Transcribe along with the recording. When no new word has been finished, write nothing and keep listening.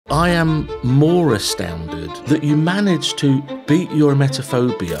I am more astounded that you managed to beat your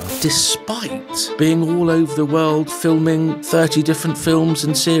emetophobia despite being all over the world filming 30 different films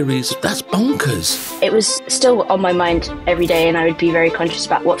and series. That's bonkers. It was still on my mind every day, and I would be very conscious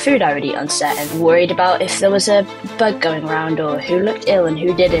about what food I would eat on set and worried about if there was a bug going around or who looked ill and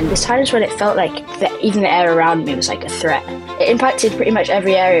who didn't. There's times when it felt like even the air around me was like a threat. It impacted pretty much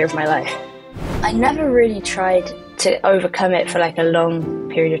every area of my life. I never really tried to overcome it for like a long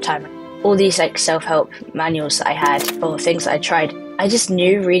period of time. All these like self-help manuals that I had or things that I tried, I just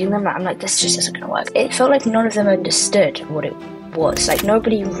knew reading them, I'm like, this just isn't going to work. It felt like none of them understood what it was. Like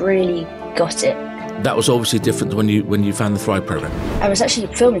nobody really got it. That was obviously different when you found the Thrive program. I was actually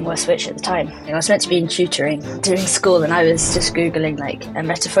filming West Witch at the time. I was meant to be in tutoring during school, and I was just Googling like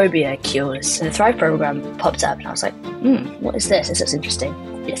emetophobia cures, and the Thrive program popped up, and I was like, what is this? This looks interesting.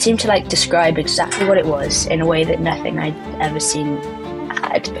 It seemed to like describe exactly what it was in a way that nothing I'd ever seen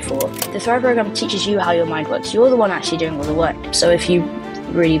had before. The Thrive program teaches you how your mind works. You're the one actually doing all the work. So if you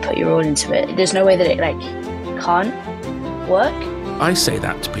really put your all into it, there's no way that it like can't work. I say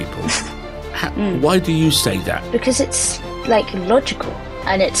that to people. Why do you say that? Because it's like logical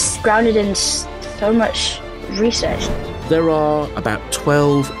and it's grounded in so much research. There are about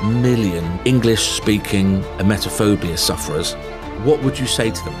 12 million English-speaking emetophobia sufferers. What would you say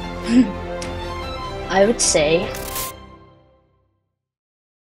to them? I would say